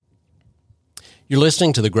You're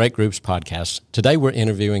listening to the Great Groups podcast. Today we're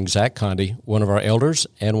interviewing Zach Conde, one of our elders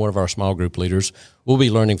and one of our small group leaders. We'll be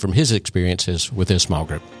learning from his experiences with his small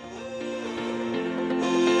group.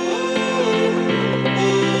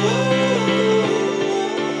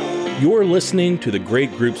 You're listening to the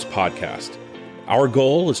Great Groups podcast. Our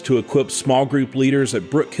goal is to equip small group leaders at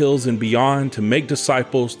Brook Hills and beyond to make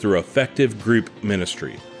disciples through effective group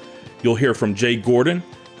ministry. You'll hear from Jay Gordon,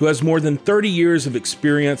 who has more than 30 years of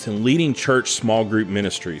experience in leading church small group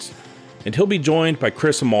ministries. And he'll be joined by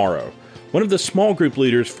Chris Amaro, one of the small group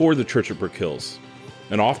leaders for the Church at Brook Hills.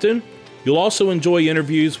 And often, you'll also enjoy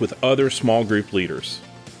interviews with other small group leaders.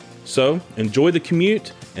 So, enjoy the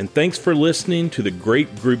commute, and thanks for listening to the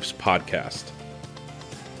Great Groups podcast.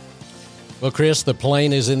 Well, Chris, the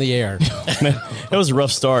plane is in the air. That was a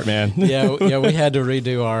rough start, man. Yeah, we had to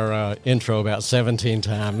redo our intro about 17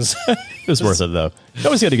 times. It was worth it, though. You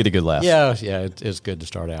always got to get a good laugh. Yeah, it's good to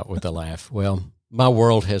start out with a laugh. Well, my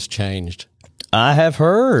world has changed. I have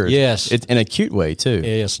heard. Yes. In a cute way, too.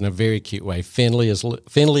 Yes, in a very cute way. Finley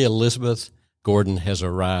Elizabeth Gordon has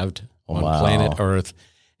arrived on planet Earth.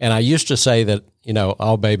 And I used to say that,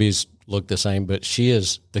 all babies look the same, but she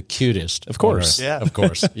is the cutest. Of course. Yeah. Of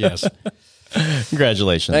course, yes.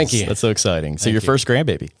 Congratulations. Thank you. That's so exciting. So your first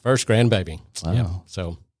grandbaby. First grandbaby. Wow. Yeah.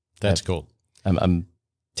 So that's cool. I'm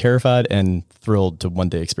terrified and thrilled to one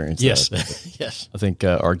day experience that. Yes. I think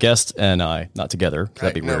our guest and I, not together,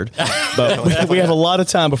 that'd be weird, but we have a lot of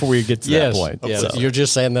time before we get to that point. Yes. So. You're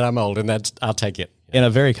just saying that I'm old, and I'll take it. In a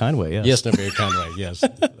very kind way, yes. Yes, in a very kind way, yes.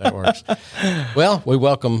 That works. Well, we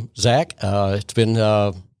welcome Zach. It's been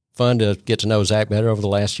fun to get to know Zach better over the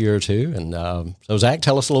last year or two. And so, Zach,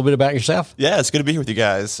 tell us a little bit about yourself. Yeah, it's good to be here with you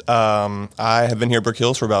guys. I have been here at Brook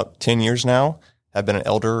Hills for about 10 years now. I've been an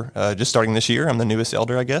elder just starting this year. I'm the newest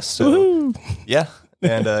elder, I guess. So, Woo-hoo. Yeah,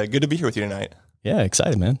 and good to be here with you tonight. Yeah,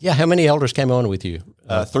 excited, man. Yeah, how many elders came on with you?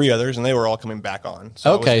 3 others, and they were all coming back on.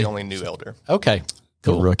 So Okay. I was the only new elder. Okay,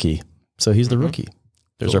 The cool. rookie. So he's the rookie.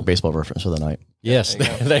 There's our baseball reference for the night. Yes,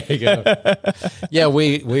 there you go. Yeah,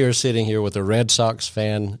 we are sitting here with a Red Sox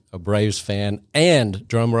fan, a Braves fan, and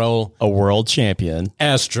drum roll, A world champion.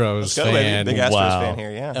 Astros Go, fan. baby. Big Astros Wow. fan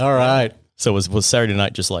here, yeah. All right. So was Saturday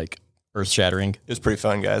night just like earth-shattering? It was pretty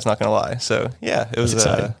fun, guys, not going to lie. So, yeah, it was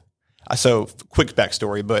exciting. So, quick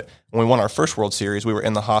backstory, but when we won our first World Series, we were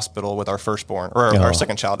in the hospital with our firstborn, or our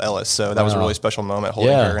second child, Ellis. So that was a really special moment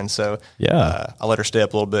holding her. And so I let her stay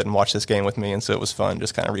up a little bit and watch this game with me. And so it was fun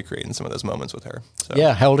just kind of recreating some of those moments with her. So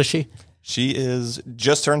Yeah, how old is she? she is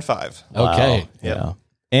just turned 5. Okay. Wow. Yeah.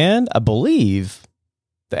 And I believe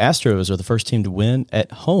the Astros are the first team to win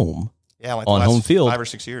at home Yeah, like On the last home field. 5 or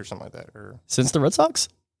 6 years, something like that. Or since the Red Sox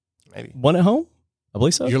maybe. won at home. I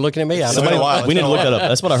believe so. You're looking at me. I It's don't been a know. while. We need to look that up.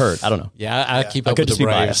 That's what I heard. I don't know. Yeah, I keep I up could with just the be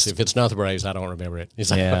Braves. biased. If it's not the Braves, I don't remember it.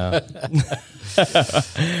 It's like- Yeah.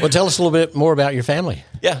 Well, tell us a little bit more about your family.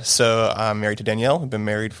 Yeah, so I'm married to Danielle. I've been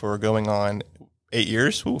married for going on 8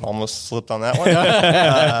 years. Ooh, almost slipped on that one.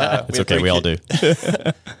 It's okay. We all do.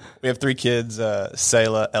 We have 3 kids,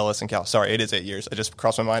 Selah, Ellis, and Cal. Sorry, it is 8 years. It just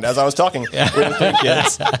crossed my mind as I was talking. We have 3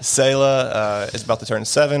 kids. Selah is about to turn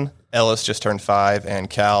 7. Ellis just turned 5. And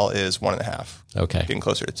Cal is 1.5. Okay, Getting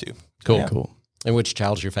closer to 2. cool. Yeah. Cool. And which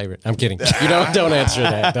child's your favorite? I'm kidding. You don't answer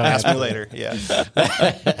that. Don't Ask answer me later. Yeah.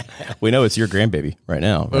 We know it's your grandbaby right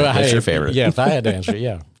now. Right? Well, That's your favorite. Yeah, if I had to answer,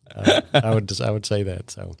 yeah, I would say that.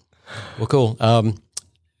 So, well, cool.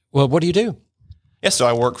 Well, what do you do? Yeah, so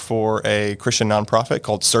I work for a Christian nonprofit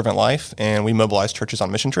called Servant Life, and we mobilize churches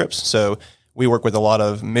on mission trips. So we work with a lot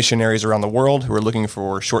of missionaries around the world who are looking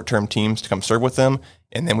for short-term teams to come serve with them.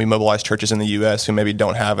 And then we mobilize churches in the U.S. who maybe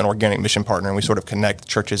don't have an organic mission partner, and we sort of connect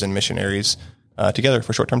churches and missionaries together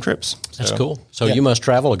for short-term trips. That's So, cool. So yeah. you must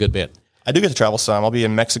travel a good bit. I do get to travel some. I'll be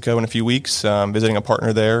in Mexico in a few weeks, visiting a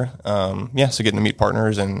partner there. So getting to meet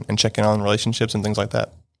partners and checking on relationships and things like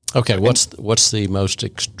that. Okay, what's the most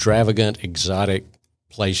extravagant, exotic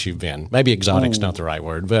place you've been? Maybe exotic's not the right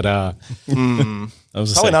word, but I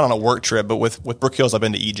was Probably not on a work trip, but with Brook Hills, I've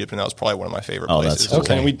been to Egypt, and that was probably one of my favorite Oh, places. that's cool.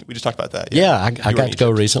 Okay. And we just talked about that. yeah, I You were got in to go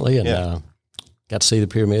Egypt. recently and Yeah. got to see the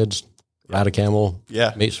pyramids, ride a camel,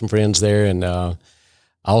 Yeah. meet some friends there, and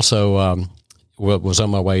also was on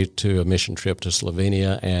my way to a mission trip to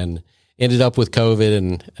Slovenia and ended up with COVID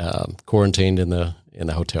and quarantined in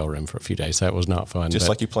the hotel room for a few days. That was not fun. Just but-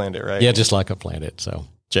 like you planned it, right? yeah, just like I planned it. So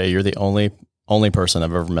Jay, you're the only person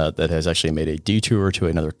I've ever met that has actually made a detour to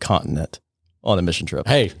another continent on a mission trip.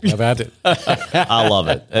 hey, how about it? I love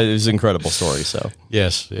it. It was an incredible story. So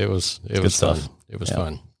Yes, it was good fun. stuff. It was Yeah.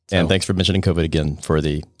 fun. And thanks for mentioning COVID again for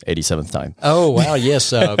the 87th time. Oh, wow.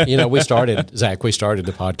 Yes. We started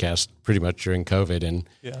the podcast pretty much during COVID, and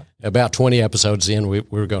about 20 episodes in, we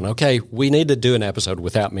were going, okay, we need to do an episode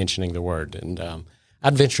without mentioning the word. And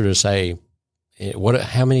I'd venture to say,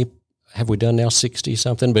 how many have we done now? 60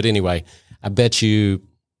 something. But anyway, I bet you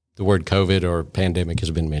the word COVID or pandemic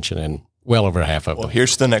has been mentioned in well over half of them. Well,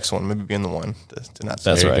 here's the next one, maybe being the one to not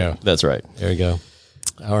say. That's There right. you go. That's right. There you go.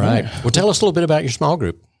 All right. Well, tell us a little bit about your small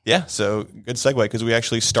group. Yeah, so good segue because we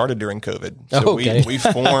actually started during COVID. So Okay. we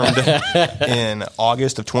formed in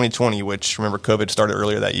August of 2020, which remember COVID started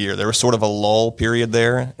earlier that year. There was sort of a lull period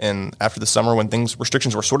there, and after the summer when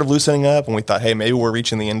restrictions were sort of loosening up, and we thought, hey, maybe we're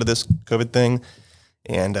reaching the end of this COVID thing,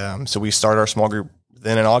 and so we started our small group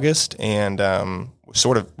then in August, and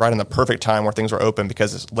sort of right in the perfect time where things were open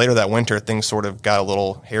because later that winter things sort of got a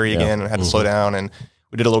little hairy again and had to slow down, and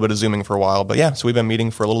we did a little bit of Zooming for a while, but yeah, so we've been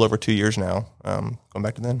meeting for a little over 2 years now, going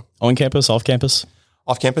back to then. On campus, off campus?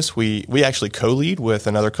 Off campus, we actually co-lead with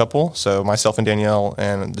another couple. So myself and Danielle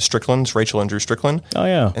and the Stricklands, Rachel and Drew Strickland. Oh,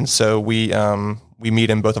 yeah. And so we meet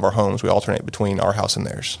in both of our homes. We alternate between our house and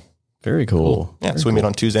theirs. Very cool. Yeah, so we meet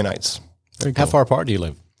on Tuesday nights. Very cool. How far apart do you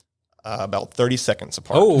live? About 30 seconds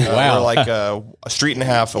apart. Oh, wow. We're like a street and a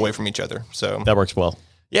half away from each other. So That works well.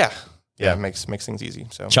 yeah, it makes things easy.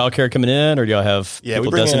 So Childcare coming in, or do y'all have yeah,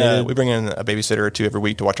 people we designated? bring in a babysitter or two every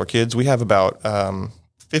week to watch our kids. We have about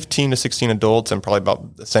 15 to 16 adults and probably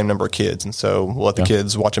about the same number of kids. And so we'll let the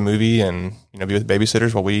kids watch a movie and be with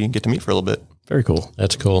babysitters while we get to meet for a little bit. Very cool.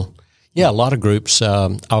 That's cool. Yeah, a lot of groups,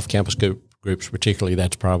 off-campus groups particularly,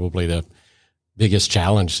 that's probably the biggest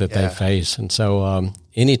challenge that they face. And so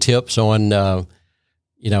any tips on,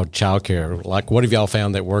 childcare? Like what have y'all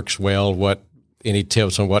found that works well? Any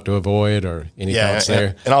tips on what to avoid or any thoughts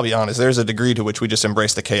there? And I'll be honest, there's a degree to which we just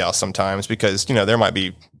embrace the chaos sometimes because, there might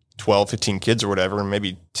be 12, 15 kids or whatever, and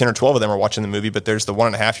maybe 10 or 12 of them are watching the movie, but there's the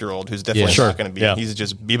 1.5-year-old who's definitely not going to be. Yeah. He's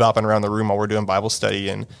just bebopping around the room while we're doing Bible study.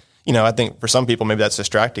 And, I think for some people, maybe that's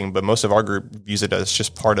distracting, but most of our group views it as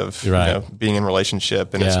just part of being in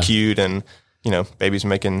relationship, and it's cute, and, babies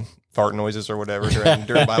making fart noises or whatever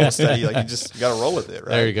during Bible study. Like you got to roll with it, right?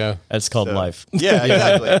 There you go. That's called life.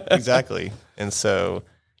 Yeah, exactly. And so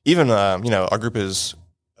even, our group is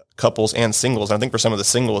couples and singles. And I think for some of the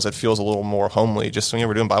singles, it feels a little more homely. Just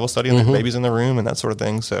we're doing Bible study and there's babies in the room and that sort of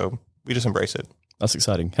thing. So we just embrace it. That's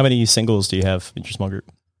exciting. How many singles do you have in your small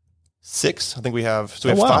group? 6. I think we have.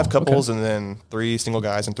 So we have 5 couples and then 3 single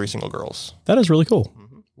guys and 3 single girls. That is really cool.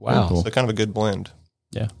 Wow. Cool. So kind of a good blend.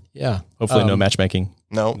 Yeah. Yeah. Hopefully no matchmaking.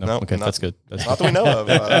 No. Okay, that's good. That's not that we know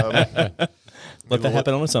of. Let that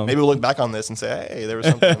happen on its own. Maybe we'll look back on this and say, hey, there was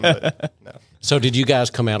something, but no. So did you guys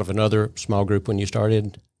come out of another small group when you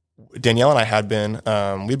started? Danielle and I had been,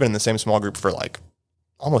 we've been in the same small group for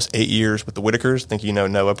almost 8 years with the Whitakers. I think you know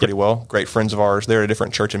Noah pretty well. Great friends of ours. They're at a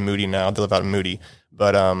different church in Moody now. They live out in Moody.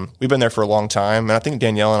 But we've been there for a long time. And I think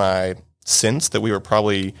Danielle and I sensed that we were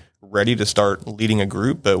probably ready to start leading a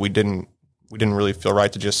group, but we didn't really feel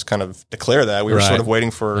right to just kind of declare that. We were sort of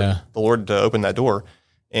waiting for the Lord to open that door.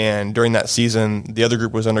 And during that season, the other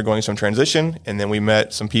group was undergoing some transition. And then we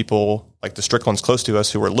met some people like the Stricklands close to us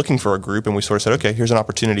who were looking for a group. And we sort of said, okay, here's an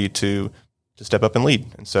opportunity to step up and lead.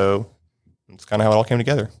 And so that's kind of how it all came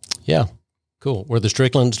together. Yeah. Cool. Were the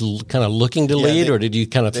Stricklands kind of looking to lead, or did you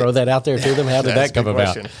kind of throw that out there to them? How did that come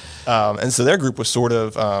about? And so their group was sort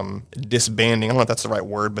of disbanding. I don't know if that's the right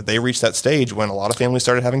word, but they reached that stage when a lot of families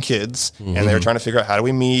started having kids, and they were trying to figure out, how do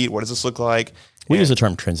we meet? What does this look like? We use the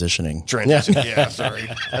term transitioning. Yeah, sorry.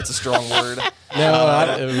 That's a strong word.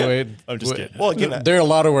 No, I'm just kidding. Well, again, there are a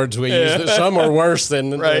lot of words we use. Some are worse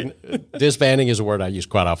than disbanding is a word I use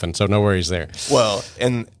quite often, so no worries there. Well,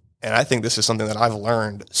 and I think this is something that I've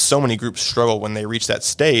learned. So many groups struggle when they reach that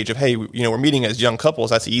stage of, hey, we're meeting as young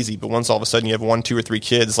couples. That's easy. But once all of a sudden you have 1, 2, or 3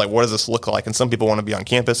 kids, like, what does this look like? And some people want to be on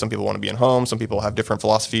campus. Some people want to be at home. Some people have different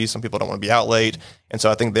philosophies. Some people don't want to be out late. And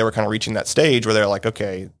so I think they were kind of reaching that stage where they're like,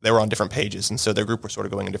 okay, they were on different pages. And so their group was sort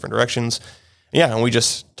of going in different directions. Yeah. And we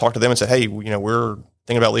just talked to them and said, hey, we're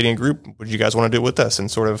thinking about leading a group. Would you guys want to do it with us?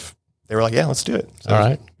 And sort of, they were like, yeah, let's do it. So, all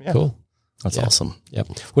right. Cool. That's awesome.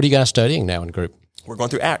 Yep. What are you guys studying now in group? We're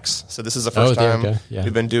going through Acts. So this is the first time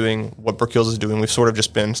we've been doing what Brook Hills is doing. We've sort of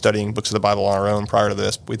just been studying books of the Bible on our own prior to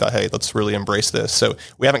this. We thought, hey, let's really embrace this. So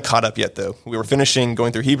we haven't caught up yet, though. We were finishing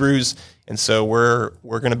going through Hebrews, and so we're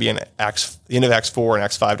going to be in the end of Acts 4 and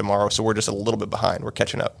Acts 5 tomorrow. So we're just a little bit behind. We're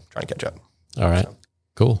catching up, trying to catch up. All right.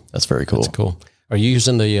 Cool. That's very cool. That's cool. Are you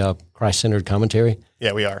using the Christ-centered commentary?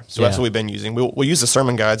 Yeah, we are. So that's what we've been using. We'll use the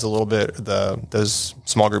sermon guides a little bit, those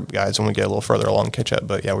small group guides when we get a little further along, catch up.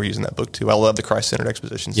 But yeah, we're using that book too. I love the Christ-centered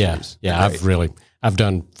exposition series. Yeah. I've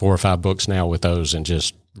done 4 or 5 books now with those and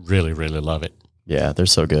just really, really love it. Yeah, they're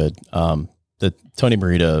so good. The Tony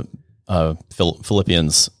Merida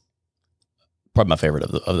Philippians, probably my favorite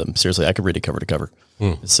of them. Seriously, I could read it cover to cover.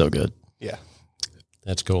 It's so good. Yeah.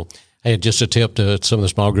 That's cool. Hey, just a tip to some of the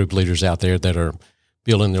small group leaders out there that are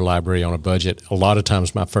building their library on a budget. A lot of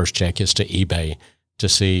times my first check is to eBay to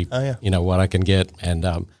see, what I can get. And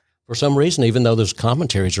for some reason, even though those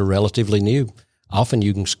commentaries are relatively new, often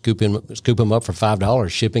you can scoop them up for $5,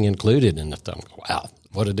 shipping included. And I thought, wow,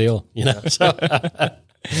 what a deal, So.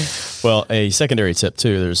 Well, a secondary tip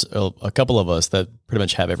too, there's a couple of us that pretty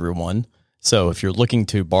much have every one. So if you're looking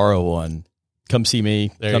to borrow one, come see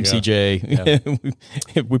me, come see Jay.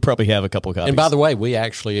 Yeah. We probably have a couple copies. And by the way, we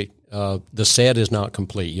actually, the set is not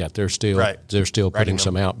complete yet. They're still putting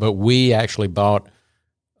some out, but we actually bought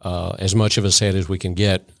as much of a set as we can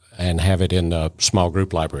get and have it in a small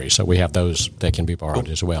group library. So we have those that can be borrowed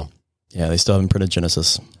as well. Yeah, they still haven't printed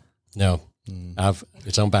Genesis. No,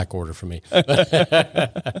 it's on back order for me. Well,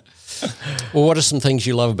 what are some things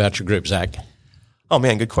you love about your group, Zach? Oh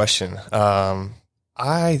man, good question.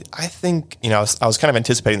 I think, I was kind of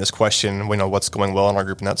anticipating this question, what's going well in our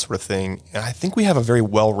group and that sort of thing. And I think we have a very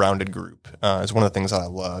well-rounded group. It's one of the things that I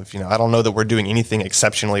love. I don't know that we're doing anything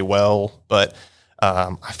exceptionally well, but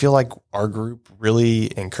I feel like our group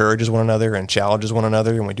really encourages one another and challenges one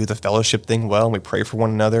another, and we do the fellowship thing well, and we pray for one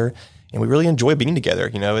another, and we really enjoy being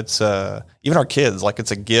together. It's even our kids, like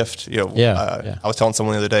it's a gift. I was telling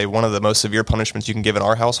someone the other day, one of the most severe punishments you can give in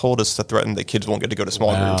our household is to threaten that kids won't get to go to small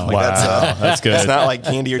group. Like that's good. It's not like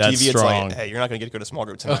candy or that's TV. Strong. It's like, hey, you're not going to get to go to small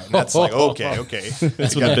group tonight. And that's like, okay.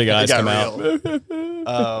 That's when the big eyes come out.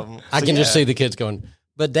 I can just see the kids going,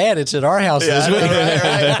 but Dad, it's at our house this week.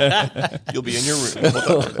 Right. You'll be in your room.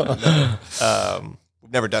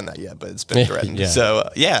 We've never done that yet, but it's been threatened. So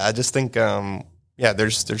I just think,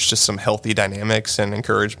 there's just some healthy dynamics and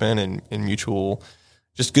encouragement and mutual,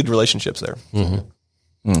 just good relationships there.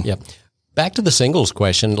 Yeah. Back to the singles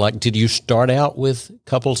question. Like, did you start out with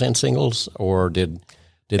couples and singles, or did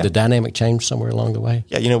the dynamic change somewhere along the way?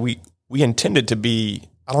 Yeah. We intended to be,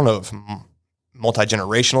 I don't know if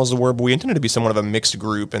multi-generational is the word, but we intended to be somewhat of a mixed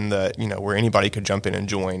group in that, where anybody could jump in and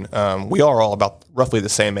join. We are all about roughly the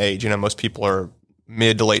same age. Most people are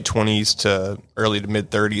mid to late 20s to early to mid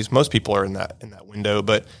 30s. Most people are in that window,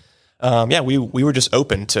 but we were just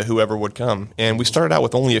open to whoever would come. And we started out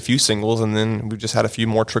with only a few singles, and then we just had a few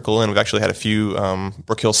more trickle in. We've actually had a few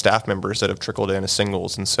Brook Hill staff members that have trickled in as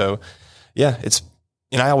singles. And so, it's,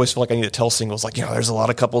 I always feel like I need to tell singles, like, there's a lot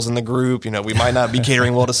of couples in the group. We might not be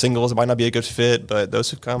catering well to singles. It might not be a good fit, but those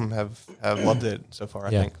who've come have loved it so far, I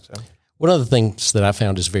think. So. One of the things that I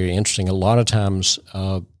found is very interesting. A lot of times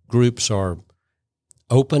groups are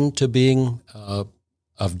open to being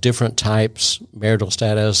of different types, marital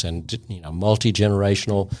status and,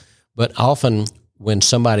 multi-generational, but often when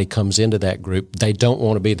somebody comes into that group, they don't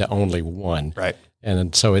want to be the only one. Right.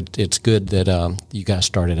 And so it's good that you guys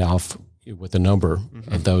started off with a number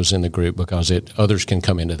of those in the group, because others can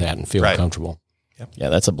come into that and feel comfortable. Yeah,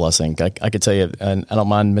 that's a blessing. I could tell you, and I don't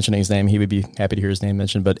mind mentioning his name. He would be happy to hear his name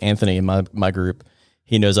mentioned. But Anthony in my group,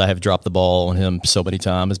 he knows I have dropped the ball on him so many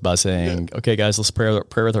times by saying, "Okay, guys, let's pray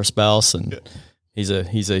with our spouse." And he's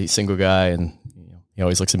a single guy, and he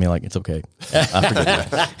always looks at me like, "It's okay, I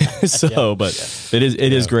forgive you." So, but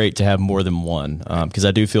it is great to have more than one, because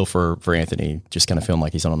I do feel for Anthony, just kind of feeling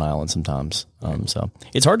like he's on an island sometimes. So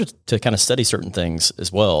it's hard to kind of study certain things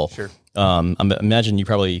as well. Sure. I imagine you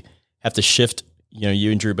probably have to shift.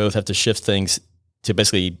 You and Drew both have to shift things to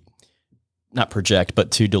basically not project,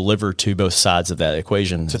 but to deliver to both sides of that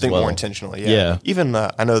equation. To think more intentionally. Yeah. Even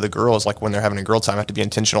I know the girls, like when they're having a girl time, have to be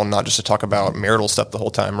intentional, not just to talk about marital stuff the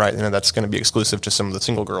whole time, right? That's going to be exclusive to some of the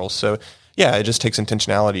single girls. So it just takes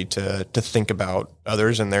intentionality to think about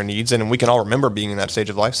others and their needs. And we can all remember being in that stage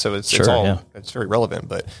of life. So it's very relevant,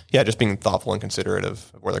 but just being thoughtful and considerate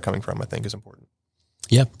of where they're coming from, I think is important.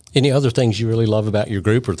 Yeah. Any other things you really love about your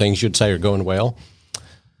group, or things you'd say are going well?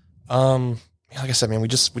 Like I said, man, we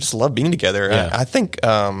just love being together. Yeah. I think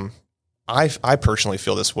I personally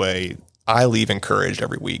feel this way. I leave encouraged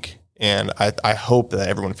every week, and I hope that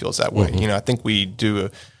everyone feels that way. I think we do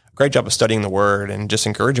a great job of studying the Word and just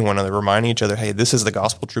encouraging one another, reminding each other, hey, this is the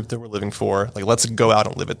gospel truth that we're living for. Like, let's go out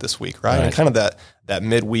and live it this week, right? And kind of that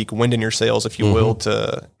midweek wind in your sails, if you will,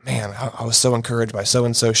 to, man, I was so encouraged by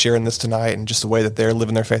so-and-so sharing this tonight, and just the way that they're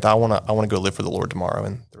living their faith. I want to go live for the Lord tomorrow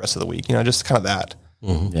and the rest of the week. Just kind of that.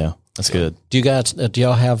 Yeah, That's good. Do you guys, do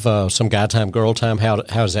y'all have some guy time, girl time?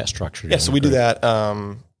 How is that structured? Yeah, so we do that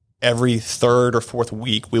every third or fourth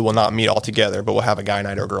week. We will not meet all together, but we'll have a guy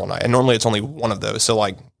night or a girl night. And normally it's only one of those. So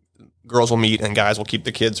like girls will meet and guys will keep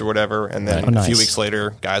the kids or whatever. And then a few weeks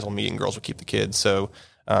later, guys will meet and girls will keep the kids. So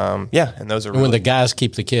yeah, and those are when the guys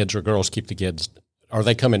keep the kids or girls keep the kids, are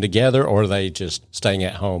they coming together or are they just staying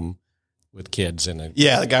at home with kids?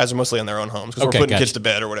 Yeah, the guys are mostly in their own homes because we're putting kids to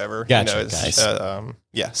bed or whatever. Gotcha,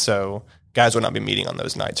 yeah, so guys would not be meeting on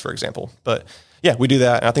those nights, for example. But yeah, we do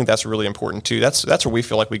that, and I think that's really important too. That's where we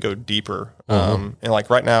feel like we go deeper. And like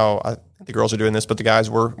right now, I think the girls are doing this, but the guys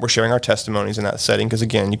we're sharing our testimonies in that setting because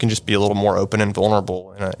again, you can just be a little more open and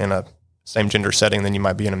vulnerable in a same gender setting than you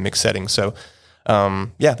might be in a mixed setting. So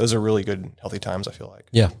yeah, those are really good, healthy times. I feel like.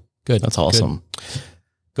 Yeah, good. That's awesome. Good.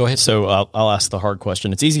 Go ahead. So I'll ask the hard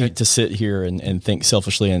question. It's easy to sit here and think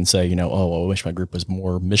selfishly and say, oh, I wish my group was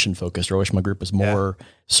more mission focused, or I wish my group was more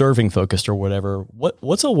serving focused, or whatever.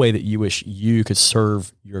 What's a way that you wish you could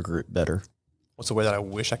serve your group better? What's a way that I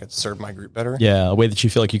wish I could serve my group better? Yeah, a way that you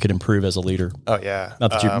feel like you could improve as a leader. Oh yeah,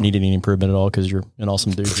 not that you need any improvement at all because you're an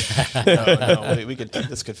awesome dude. no,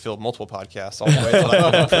 this could fill multiple podcasts all the way that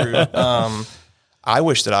I could improve. I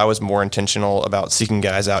wish that I was more intentional about seeking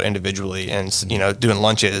guys out individually and, doing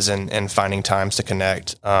lunches and finding times to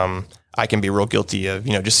connect. I can be real guilty of,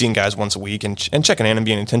 just seeing guys once a week and checking in and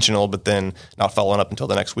being intentional, but then not following up until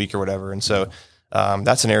the next week or whatever. And so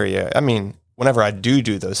that's an area, whenever I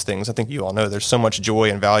do those things, I think you all know there's so much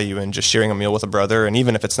joy and value in just sharing a meal with a brother. And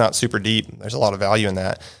even if it's not super deep, there's a lot of value in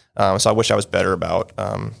that. So I wish I was better about,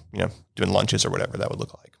 doing lunches or whatever that would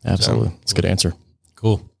look like. Absolutely. That's a good answer.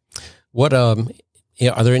 Cool. What,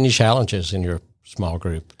 are there any challenges in your small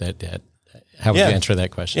group that how would you answer that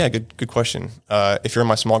question? Yeah, good question. If you're in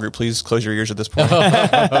my small group, please close your ears at this point. No,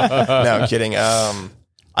 I'm kidding.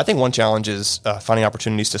 I think one challenge is finding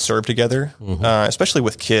opportunities to serve together, especially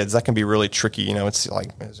with kids. That can be really tricky. It's like,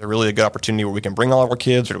 is there really a good opportunity where we can bring all of our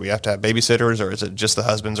kids, or do we have to have babysitters, or is it just the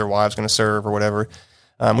husbands or wives going to serve or whatever?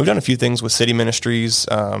 We've done a few things with city ministries.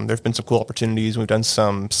 There's been some cool opportunities. We've done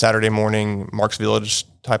some Saturday morning Mark's Village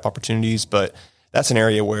type opportunities, but that's an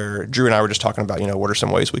area where Drew and I were just talking about, what are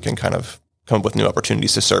some ways we can kind of come up with new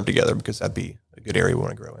opportunities to serve together, because that'd be a good area we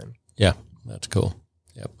want to grow in. Yeah, that's cool.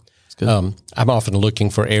 Yep. That's good. I'm often looking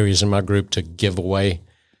for areas in my group to give away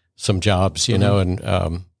some jobs,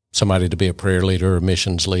 and somebody to be a prayer leader or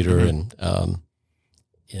missions leader. And,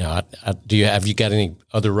 have you got any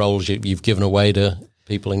other roles you've given away to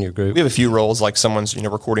people in your group? We have a few roles, like someone's,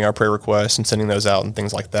 recording our prayer requests and sending those out and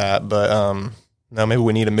things like that. But, no, maybe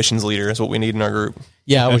we need a missions leader is what we need in our group.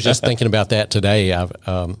 Yeah, I was just thinking about that today.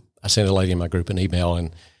 I sent a lady in my group an email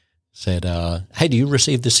and said, hey, do you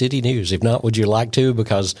receive the city news? If not, would you like to?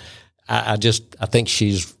 Because I think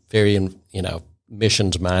she's very,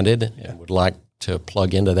 missions minded and would like to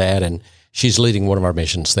plug into that. And she's leading one of our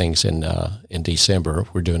missions things in December.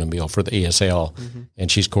 We're doing a meal for the ESL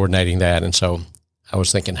and she's coordinating that. And so I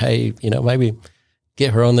was thinking, hey, maybe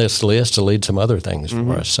get her on this list to lead some other things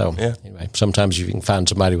for us. So anyway, sometimes you can find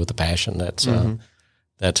somebody with a passion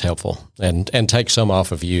that's helpful and take some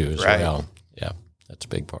off of you as well. Yeah, that's a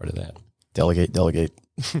big part of that. Delegate.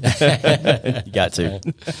 You got to.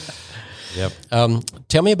 Yep.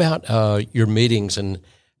 Tell me about your meetings and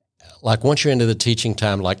like once you're into the teaching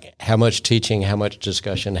time, like how much teaching, how much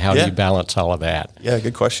discussion, how do you balance all of that? Yeah,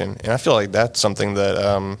 good question. And I feel like that's something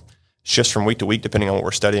that shifts from week to week depending on what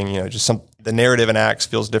we're studying. The narrative in Acts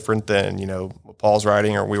feels different than what Paul's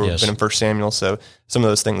writing, or been in 1 Samuel. So some of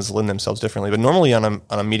those things lend themselves differently. But normally on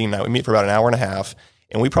a meeting night, we meet for about an hour and a half,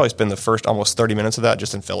 and we probably spend the first almost 30 minutes of that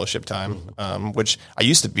just in fellowship time, which I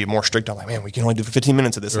used to be more strict on. Like, man, we can only do 15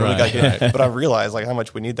 minutes of this. And we gotta get it. But I realized how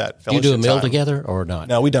much we need that fellowship. Do you do a meal time together or not?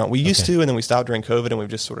 No, we don't. We used to, and then we stopped during COVID, and we've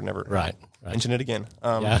just sort of never mentioned it again.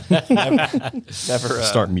 Never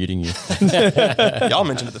start muting you. Y'all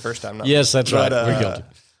mentioned it the first time. Yes, that's right. We're guilty.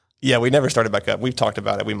 Yeah, we never started back up. We've talked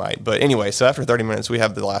about it. We might. But anyway, so after 30 minutes, we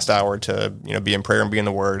have the last hour to be in prayer and be in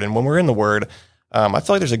the Word. And when we're in the Word, I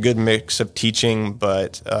feel like there's a good mix of teaching,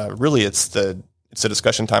 but really it's the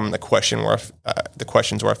discussion time and the questions where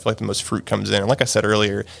I feel like the most fruit comes in. And like I said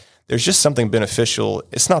earlier, there's just something beneficial.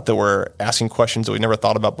 It's not that we're asking questions that we never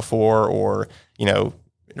thought about before or,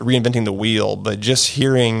 reinventing the wheel, but just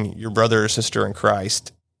hearing your brother or sister in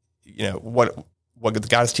Christ, what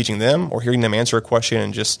God is teaching them, or hearing them answer a question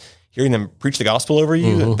and just hearing them preach the gospel over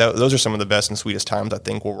you. Those are some of the best and sweetest times, I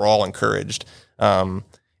think, where we're all encouraged.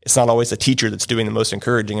 it's not always the teacher that's doing the most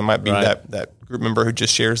encouraging. It might be that group member who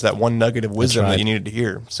just shares that one nugget of wisdom that you needed to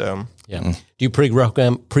hear. So, yeah. Do you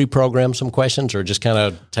pre-program some questions, or just kind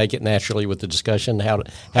of take it naturally with the discussion? How do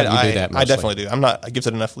you do that mostly? I definitely do. I'm not a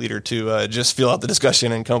gifted enough leader to just fill out the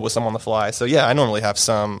discussion and come up with some on the fly. So, yeah, I normally have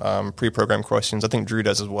some pre-programmed questions. I think Drew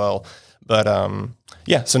does as well. But,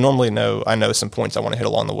 so normally I know some points I want to hit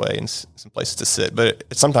along the way and some places to sit. But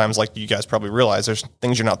sometimes, like you guys probably realize, there's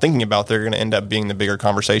things you're not thinking about that are going to end up being the bigger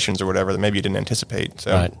conversations or whatever that maybe you didn't anticipate.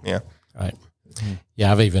 So, Right.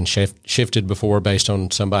 Yeah, I've even shifted before based on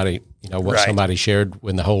somebody, what somebody shared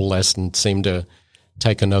when the whole lesson seemed to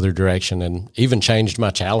take another direction, and even changed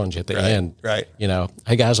my challenge at the end. Right.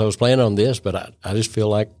 Hey guys, I was planning on this, but I just feel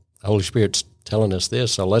like the Holy Spirit's telling us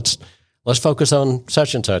this. So let's focus on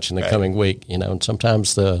such and such in the coming week, and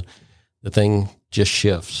sometimes the thing just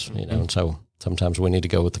shifts, and so sometimes we need to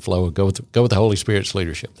go with the flow, go with the Holy Spirit's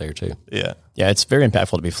leadership there too. Yeah. Yeah. It's very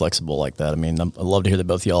impactful to be flexible like that. I mean, I love to hear that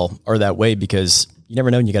both of y'all are that way, because you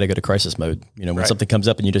never know when you got to go to crisis mode, when something comes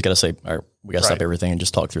up and you just got to say, all right, we got to stop everything and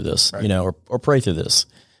just talk through this, or pray through this.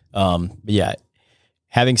 But yeah,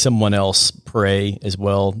 having someone else pray as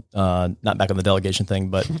well, not back on the delegation thing,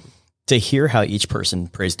 but to hear how each person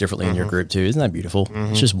prays differently in your group too. Isn't that beautiful?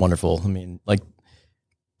 It's just wonderful. I mean, like,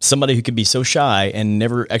 somebody who could be so shy and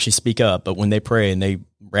never actually speak up, but when they pray and they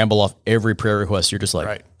ramble off every prayer request, you're just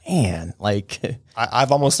like, man, like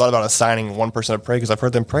I've almost thought about assigning one person to pray, because I've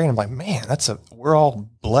heard them pray and I'm like, man, we're all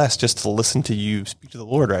blessed just to listen to you speak to the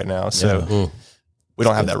Lord right now. So we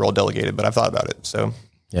don't have that role delegated, but I've thought about it. So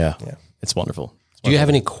yeah, it's wonderful. Do you have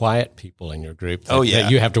any quiet people in your group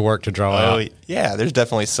that you have to work to draw out? Yeah, there's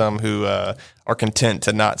definitely some who are content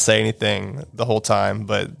to not say anything the whole time.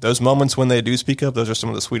 But those moments when they do speak up, those are some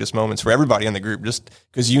of the sweetest moments for everybody in the group, just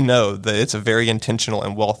because that it's a very intentional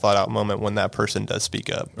and well thought out moment when that person does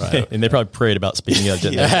speak up. Right. And they probably prayed about speaking up,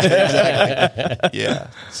 didn't they? Exactly.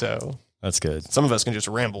 Yeah. So that's good. Some of us can just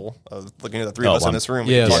ramble. Looking at the three of us in this room.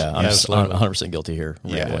 I'm 100% guilty here.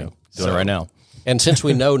 Doing it right now. And since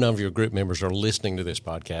we know none of your group members are listening to this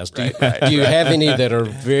podcast, do you have any that are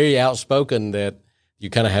very outspoken that you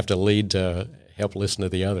kind of have to lead to help listen to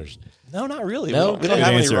the others? No, not really. No? We don't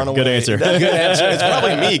have any runaway. Good answer. Good answer. It's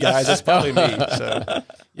probably me, guys. It's probably me. So.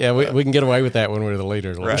 Yeah, we can get away with that when we're the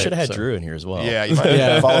leader. We should have had Drew in here as well. Yeah, you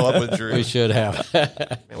might follow up with Drew. We should have.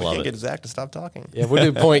 We can't get Zach to stop talking. Yeah,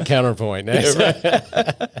 we'll do point, counterpoint. Where are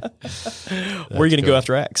you going to go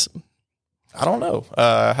after Acts? I don't know.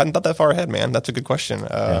 I hadn't thought that far ahead, man. That's a good question.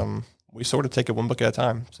 We sort of take it one book at a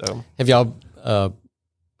time. So, have y'all?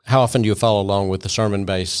 How often do you follow along with the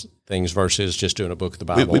sermon-based things versus just doing a book of the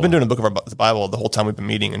Bible? We've been doing a book of the Bible the whole time we've been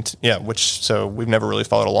meeting, and so we've never really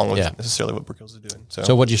followed along with necessarily what Brook Hills is doing.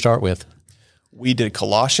 So what did you start with? We did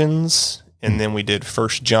Colossians, and then we did 1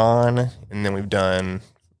 John, and then we've done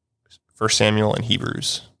 1 Samuel and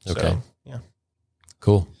Hebrews. Okay. So, yeah.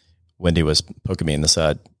 Cool. Wendy was poking me in the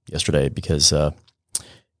side yesterday because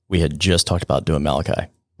we had just talked about doing Malachi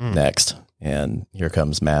next, and here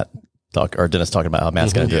comes Dennis talking about how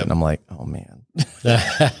Matt's going to do it, and I'm like, oh man,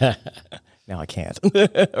 now I can't,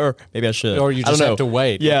 or maybe I should, or you just have to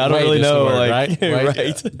wait. Yeah, I don't really know, right?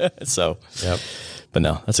 Right. So, but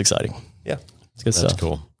no, that's exciting. Yeah, it's good that's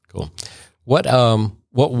stuff. Cool. What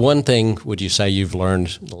one thing would you say you've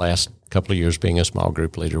learned the last couple of years being a small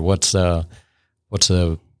group leader? What's the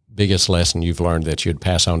biggest lesson you've learned that you'd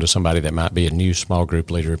pass on to somebody that might be a new small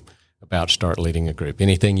group leader about to start leading a group?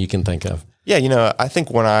 Anything you can think of? Yeah, I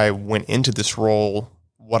think when I went into this role,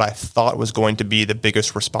 what I thought was going to be the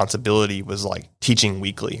biggest responsibility was like teaching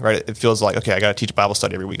weekly, right? It feels like, okay, I got to teach Bible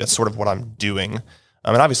study every week. That's sort of what I'm doing.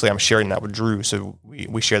 And obviously I'm sharing that with Drew, so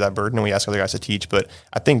we share that burden and we ask other guys to teach. But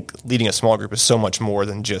I think leading a small group is so much more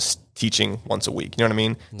than just teaching once a week. You know what I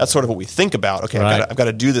mean? That's sort of what we think about. Okay, right. I've got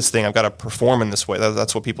to do this thing. I've got to perform in this way.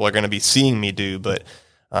 That's what people are going to be seeing me do. But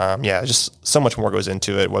just so much more goes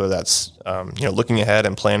into it, whether that's, looking ahead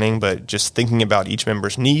and planning, but just thinking about each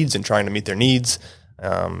member's needs and trying to meet their needs.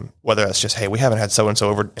 Whether that's just, hey, we haven't had so-and-so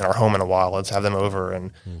over in our home in a while, let's have them over.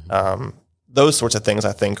 And those sorts of things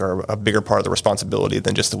I think are a bigger part of the responsibility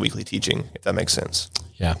than just the weekly teaching, if that makes sense.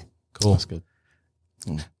 Yeah, cool. That's good.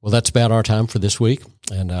 Well, that's about our time for this week.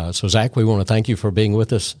 And so, Zach, we want to thank you for being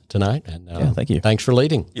with us tonight. And thank you. Thanks for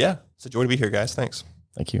leading. Yeah, it's a joy to be here, guys. Thanks.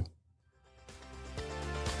 Thank you.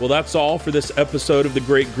 Well, that's all for this episode of the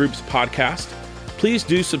Great Groups podcast. Please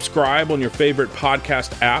do subscribe on your favorite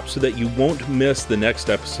podcast app so that you won't miss the next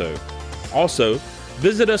episode. Also,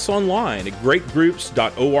 visit us online at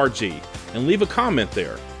greatgroups.org and leave a comment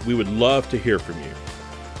there. We would love to hear from you.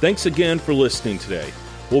 Thanks again for listening today.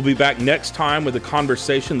 We'll be back next time with a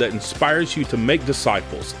conversation that inspires you to make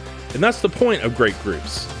disciples And that's the point of great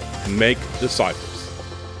groups: make disciples.